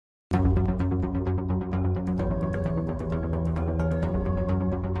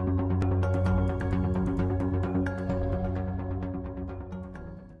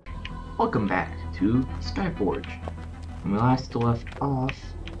Welcome back to Skyforge. When we last left off,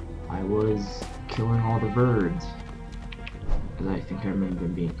 I was killing all the birds, as I think I remember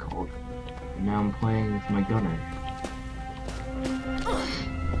them being called. And now I'm playing with my gunner.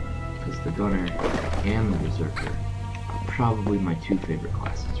 Because the gunner and the berserker are probably my two favorite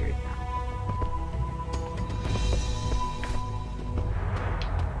classes right now.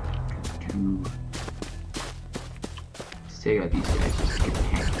 Let's take out these guys, just get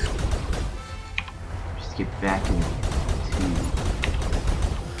hammered. Just get back into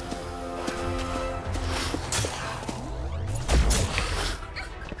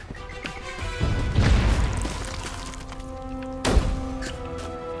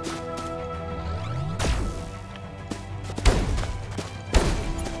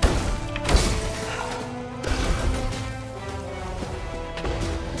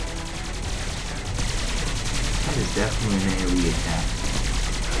that is definitely an AoE attack.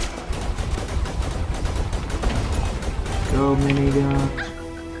 Go, minigun.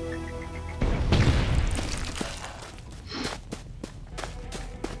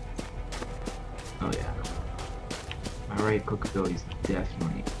 Oh yeah. My right click ability is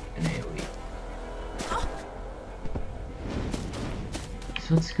definitely an AoE.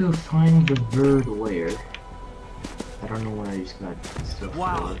 So let's go find the bird lair. I don't know where I just got stuff.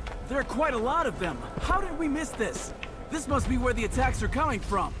 Wow, there are quite a lot of them. How did we miss this? This must be where the attacks are coming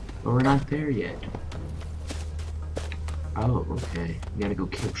from. But we're not there yet. Oh, okay. We gotta go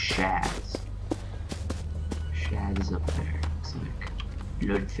kill Shaz. Shaz is up there. Looks like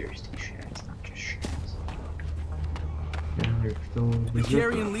bloodthirsty Shaz, not just Shaz. The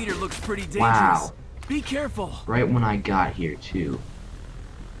carrion leader looks pretty dangerous. Wow. Be careful. Right when I got here, too.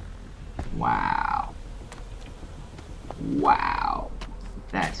 Wow. Wow.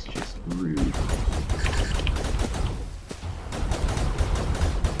 That's just rude.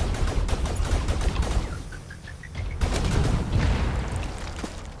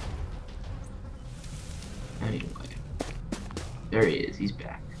 Anyway. There he is, he's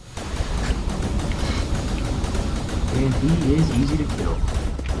back. And he is easy to kill.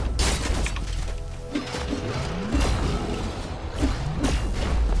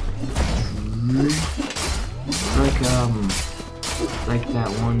 Like that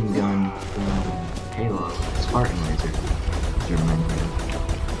one gun from Halo, Spartan Laser, if you remember it.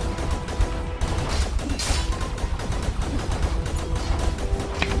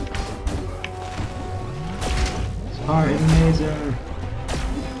 Spartan Laser!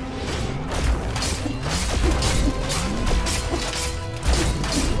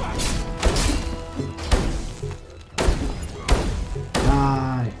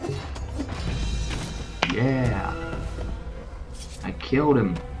 Die! Yeah! I killed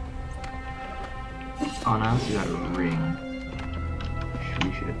him. Oh, now I also got a ring.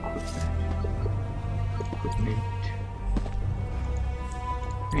 We should equip that. Equipment.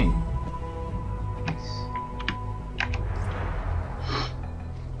 Ring. Nice.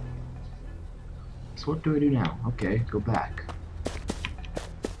 So what do I do now? Okay, go back.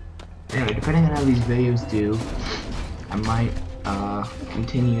 Anyway, depending on how these videos do, I might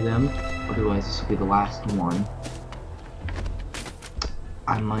continue them. Otherwise, this will be the last one.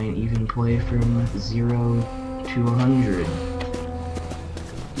 I might even play from 0 to 100,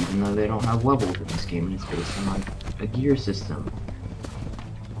 even though they don't have levels in this game and it's based on like a gear system.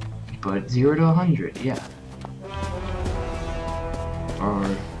 But 0 to 100, yeah. Or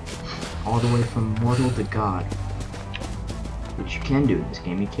all the way from mortal to god, which you can do in this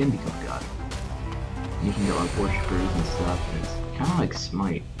game. You can become god. You can get like worshippers and stuff. And it's kind of like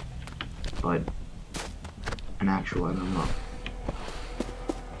Smite, but an actual MMO.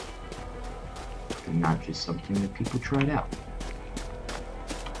 Not just something that people tried out.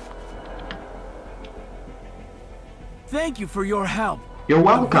 Thank you for your help. You're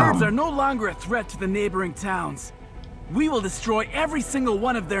welcome. The birds are no longer a threat to the neighboring towns. We will destroy every single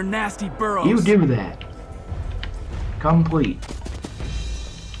one of their nasty burrows. You do that. Complete.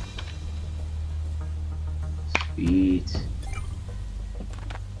 Sweet.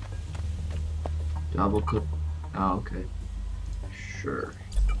 Double cook. Oh, okay. Sure.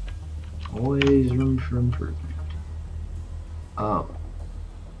 Always room for improvement. Oh.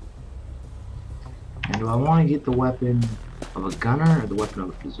 And do I want to get the weapon of a gunner or the weapon of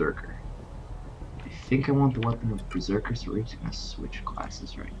a berserker? I think I want the weapon of a berserker, so we're just going to switch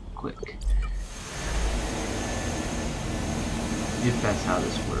classes right quick. If that's how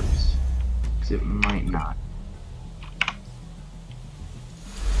this works. Because it might not.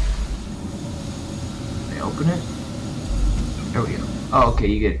 Can I open it? There we go. Oh, okay,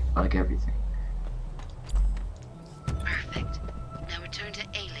 you get like everything. Perfect. Now return to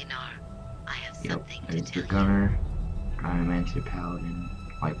Alinar. Ranger Gunner, Gyromancer Paladin,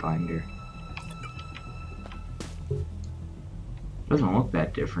 White Binder. Doesn't look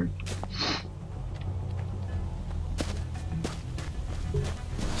that different.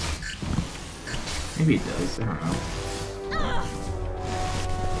 Maybe it does, I don't know.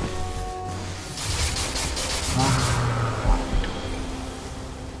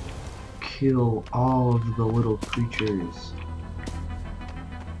 Kill all of the little creatures.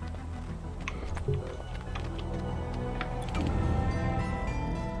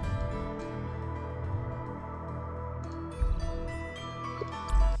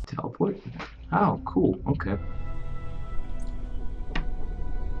 Teleport? Oh, cool, okay.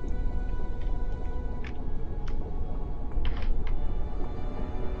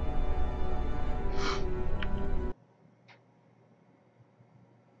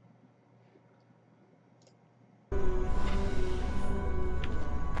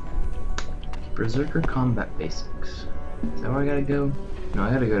 Berserker Combat Basics. Is that where I gotta go? No,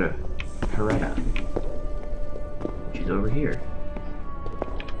 I gotta go to Hereta, which is over here.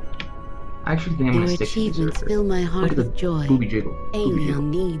 I actually think I'm gonna stick to achievements fill my heart with joy. Booby jiggle.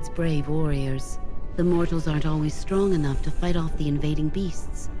 Aelion needs brave warriors. The mortals aren't always strong enough to fight off the invading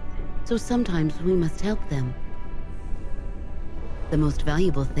beasts, so sometimes we must help them. The most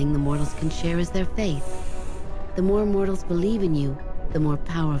valuable thing the mortals can share is their faith. The more mortals believe in you, the more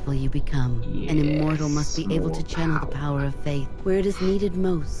powerful you become. Yes, An immortal must be able to channel the power of faith where it is needed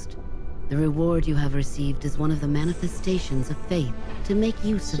most. The reward you have received is one of the manifestations of faith. To make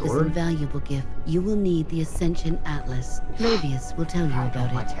use of this invaluable gift, you will need the Ascension Atlas. Flavius will tell you about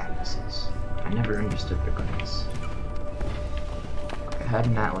it. Atlases. I never understood their claims. I had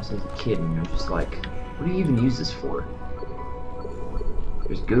an atlas as a kid and I was just like, what do you even use this for?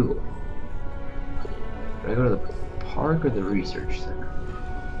 There's Google. Do I go to the park or the research center?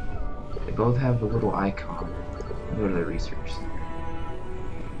 They both have the little icon. I'll go to the research center.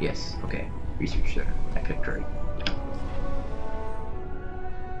 Yes, okay. Research center. I picked right.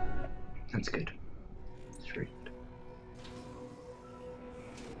 That's good. Straight.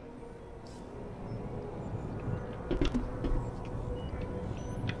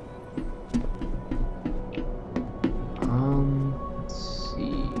 Let's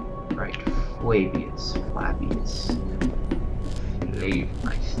see. Right. Flavius. Flavmeister.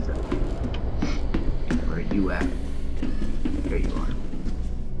 Where are you at? There you are.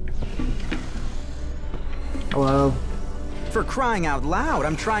 Hello. For crying out loud,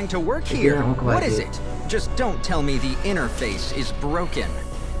 I'm trying to work here. What is it? Just don't tell me the interface is broken.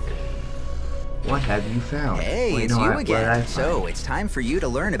 What have you found? Hey, it's you again. So, it's time for you to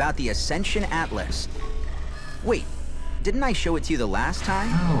learn about the Ascension Atlas. Wait, didn't I show it to you the last time?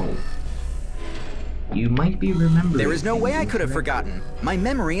 No. You might be remembering. There is no way I could have forgotten. My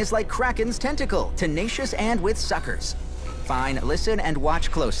memory is like Kraken's tentacle, tenacious and with suckers. Fine, listen and watch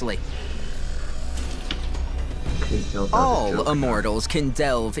closely. All immortals can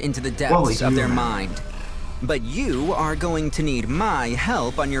delve into the depths of their mind. But you are going to need my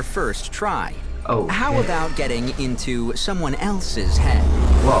help on your first try. Oh. How about getting into someone else's head?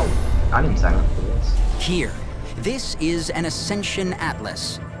 Whoa, I didn't sign up for this. Here, this is an Ascension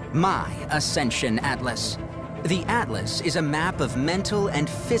Atlas. My Ascension Atlas. The Atlas is a map of mental and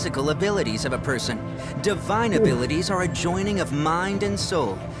physical abilities of a person. Divine abilities are a joining of mind and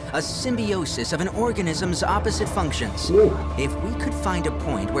soul, a symbiosis of an organism's opposite functions. If we could find a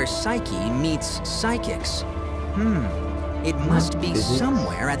point where psyche meets psychics, it must be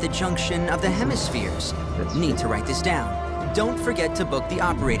somewhere at the junction of the hemispheres. Need to write this down. Don't forget to book the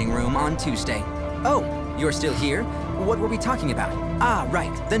operating room on Tuesday. Oh, you're still here? What were we talking about? Ah,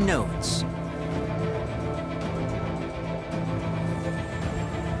 right, the nodes.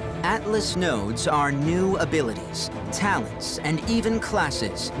 Atlas nodes are new abilities, talents, and even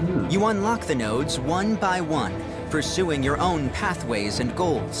classes. You unlock the nodes one by one, pursuing your own pathways and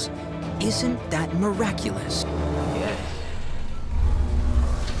goals. Isn't that miraculous? Yes.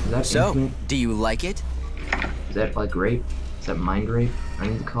 So, do you like it? Is that like rape? Is that mind rape? I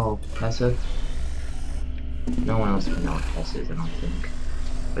need to call Tessa. No one else would know what Tessa is, I don't think.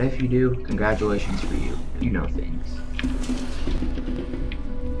 But if you do, congratulations for you. You know things.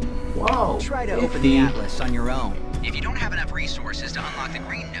 Whoa! Try to open the Atlas on your own. If you don't have enough resources to unlock the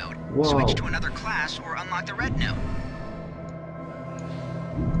green node, switch to another class or unlock the red node.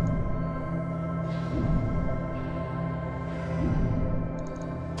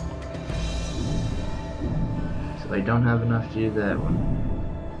 So I don't have enough to do that one.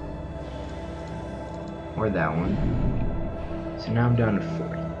 Or that one. So now I'm down to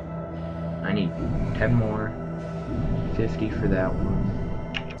 40. I need 10 more. 50 for that one.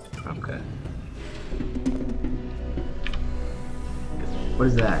 Okay. What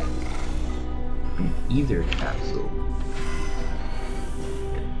is that? An ether capsule.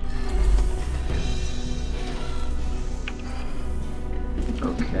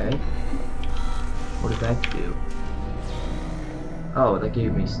 Okay. What did that do? Oh, that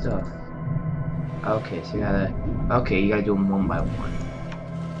gave me stuff. Okay, so you gotta... Okay, you gotta do them one by one.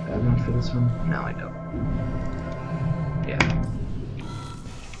 Do I have enough for this one? No, I don't. Yeah.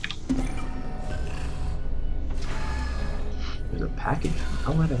 There's a package.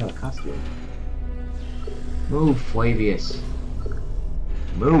 Oh, I have a costume. Move, Flavius.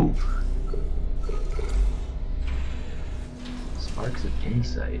 Move. Sparks of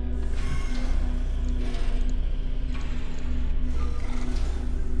insight.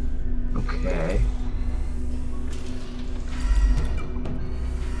 Okay.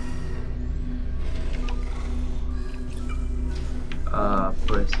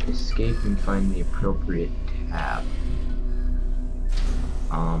 First escape and find the appropriate tab.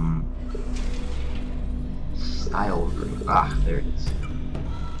 Style room. Ah, there it is.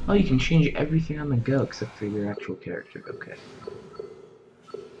 Oh, you can change everything on the go except for your actual character. Okay.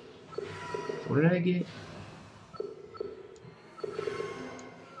 What did I get?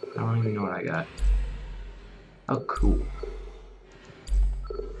 I don't even know what I got. Oh, cool.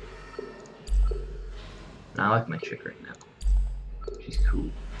 I like my chick right now. She's cool.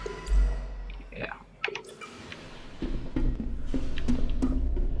 Yeah.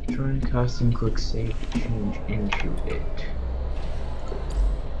 Join costume, click save to change into it.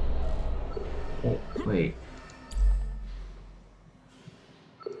 Oh, wait.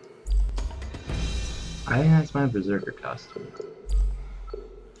 I think that's my berserker costume.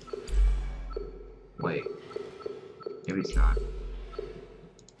 Wait. Maybe it's not.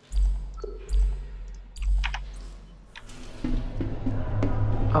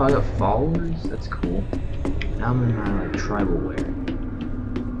 Oh, I got followers? That's cool. Now I'm in my, like, tribal wear.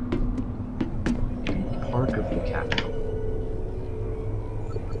 Park of the capital.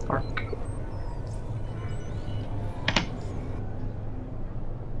 Park.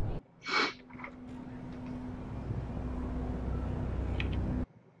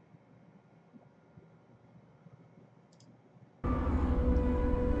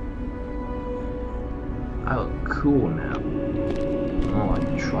 I look cool now. Oh, like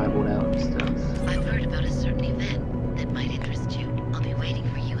tribaled out and stuff. I've heard about a certain event that might interest you. I'll be waiting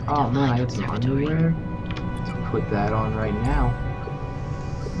for you in the Oh man, I Divine got some Observatory. underwear. Let's put that on right now.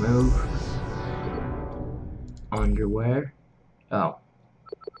 Move. Underwear. Oh.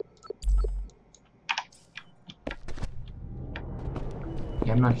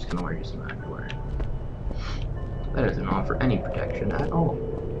 Yeah, I'm not just gonna wear just my underwear. That doesn't offer any protection at all.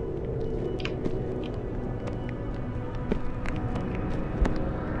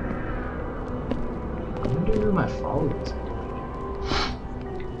 I wonder who my followers are.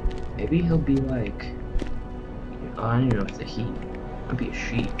 Maybe he'll be like... Oh, I don't even know if it's a he. Might be a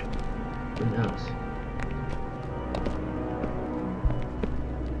she. Who knows?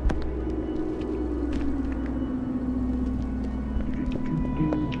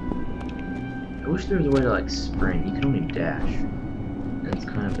 I wish there was a way to like sprint. You can only dash. That's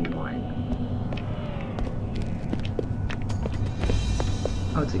kind of annoying.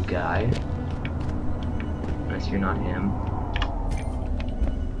 Oh, it's a guy. Unless you're not him.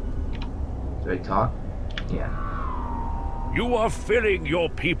 Do I talk? Yeah. You are filling your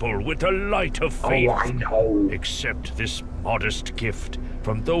people with the light of faith. Oh, I know. Accept this modest gift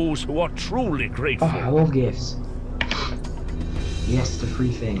from those who are truly grateful. Oh, I love gifts. Yes to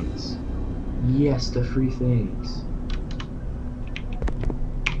free things. Yes to free things.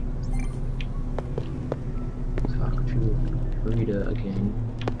 Talk to Rita again.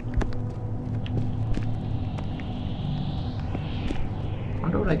 I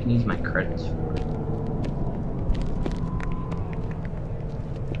wonder what I can use my credits for.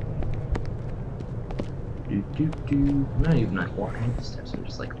 I'm not even like walking up the steps, I'm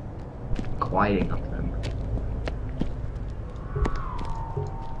just like gliding up them.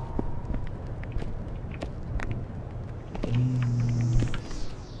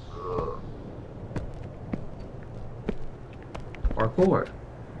 Parkour.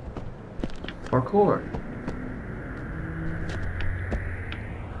 Parkour.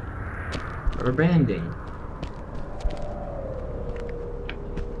 Rubber banding.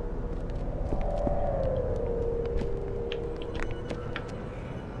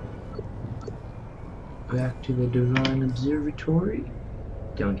 Back to the Divine Observatory.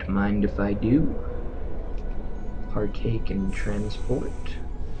 Don't mind if I do. Partake in transport.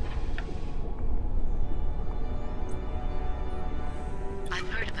 I've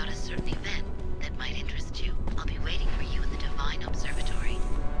heard about a certain event that might interest you. I'll be waiting for you in the Divine Observatory.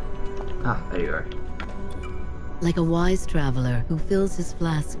 Ah, there you are. Like a wise traveler who fills his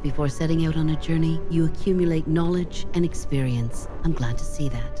flask before setting out on a journey, you accumulate knowledge and experience. I'm glad to see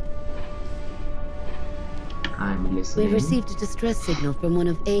that. I'm listening. We've received a distress signal from one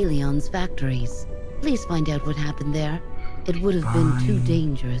of Aelion's factories. Please find out what happened there. It would have been too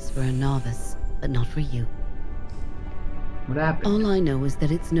dangerous for a novice, but not for you. What happened? All I know is that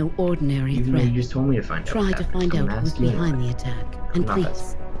it's no ordinary Even though threat. you just told me to find out. Try what to happened. find I'm out who's asking you. behind the attack. And not that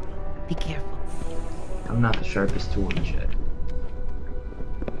please, be careful. I'm not the sharpest tool in the shed.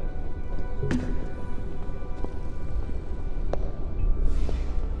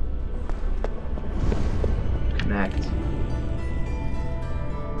 Connect.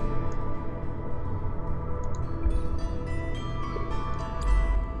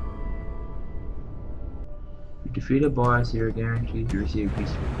 You defeat a boss, you're guaranteed to receive a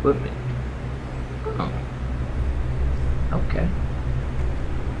piece of equipment. Oh. Okay.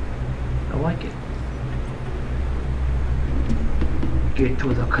 I like it. Get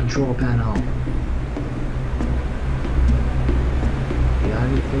to the control panel. You got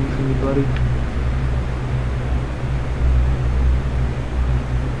anything for me, buddy?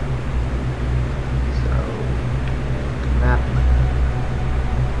 So, map.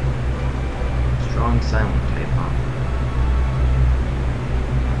 Strong silence, Paypal.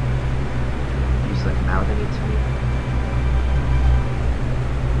 He's like mouthing it to me.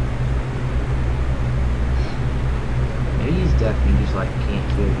 Maybe he's deaf and he just like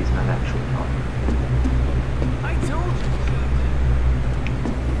can't hear, he's not actually talking. I told you.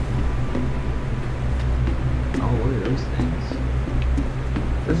 Oh, what are those things?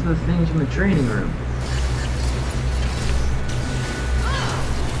 Those are the things from the training room.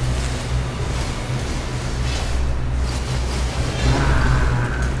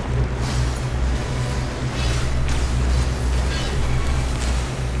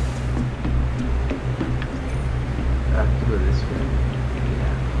 I have to go this way.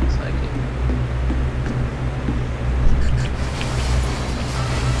 Yeah, looks like it.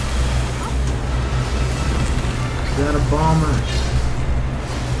 Got a bomber.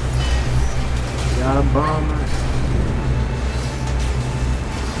 Got a bomber.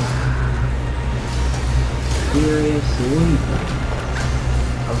 Furious leap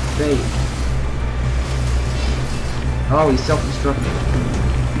of fate. Oh, he's self-destructing.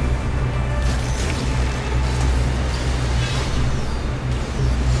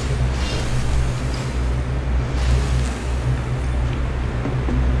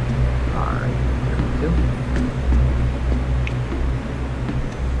 Alright, there we go.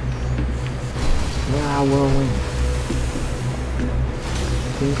 Ah, whirlwind.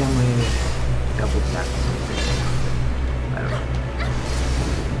 I think I'm gonna double tap something. I don't know.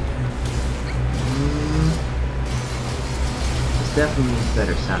 This definitely needs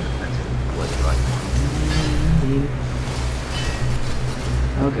better sound effects than what it's like.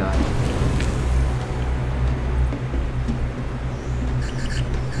 Oh god.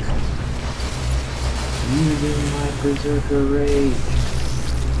 Using my berserker rage.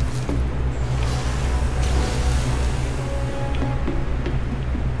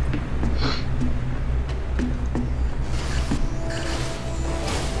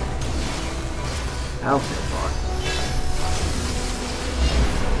 Outfit boss.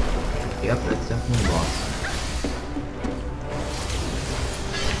 Yep, that's definitely a boss.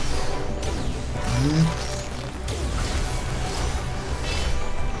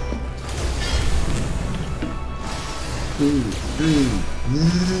 Two, three.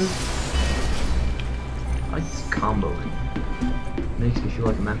 I like this comboing. Makes me feel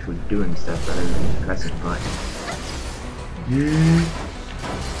like I'm actually doing stuff rather than pressing buttons.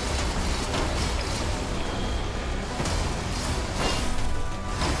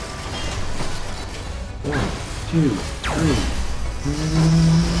 One, two, three.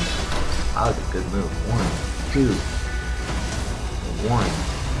 That was a good move. One, two. One.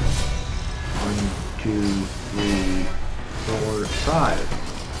 1, 2, 3, 4, 5.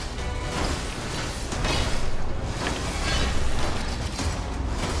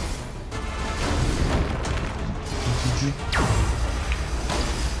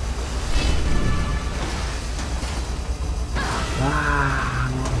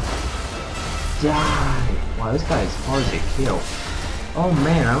 Die! Wow, this guy is hard to kill. Oh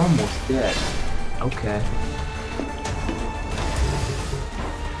man, I'm almost dead. Okay.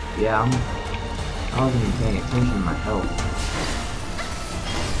 Yeah, I wasn't even paying attention to my health.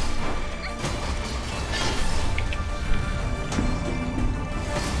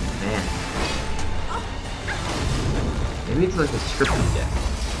 Man. Maybe it's like a scripted death.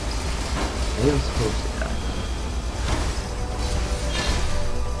 Maybe I'm supposed to die.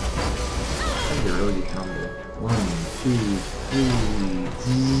 really good combo. 1, 2, 3.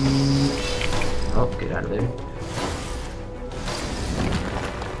 Oh, get out of there.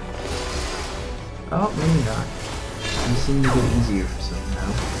 Oh, maybe not. You seem to get easier for somehow.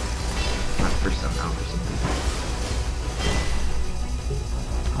 Not for somehow, for some reason.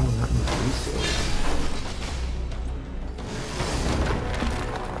 Oh, not enough resources.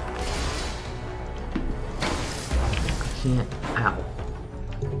 I can't. Ow.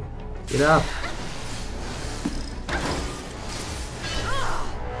 Get up!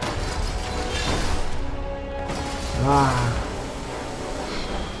 Ah.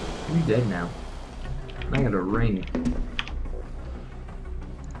 You're dead now. I got a ring.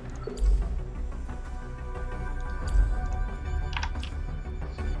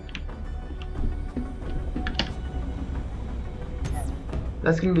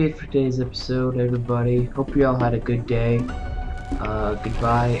 That's gonna be it for today's episode, everybody. Hope you all had a good day.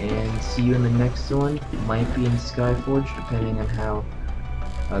 Goodbye, and see you in the next one. Might be in Skyforge, depending on how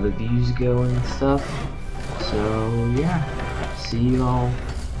the views go and stuff. So, yeah. See you all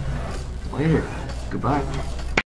later. Goodbye.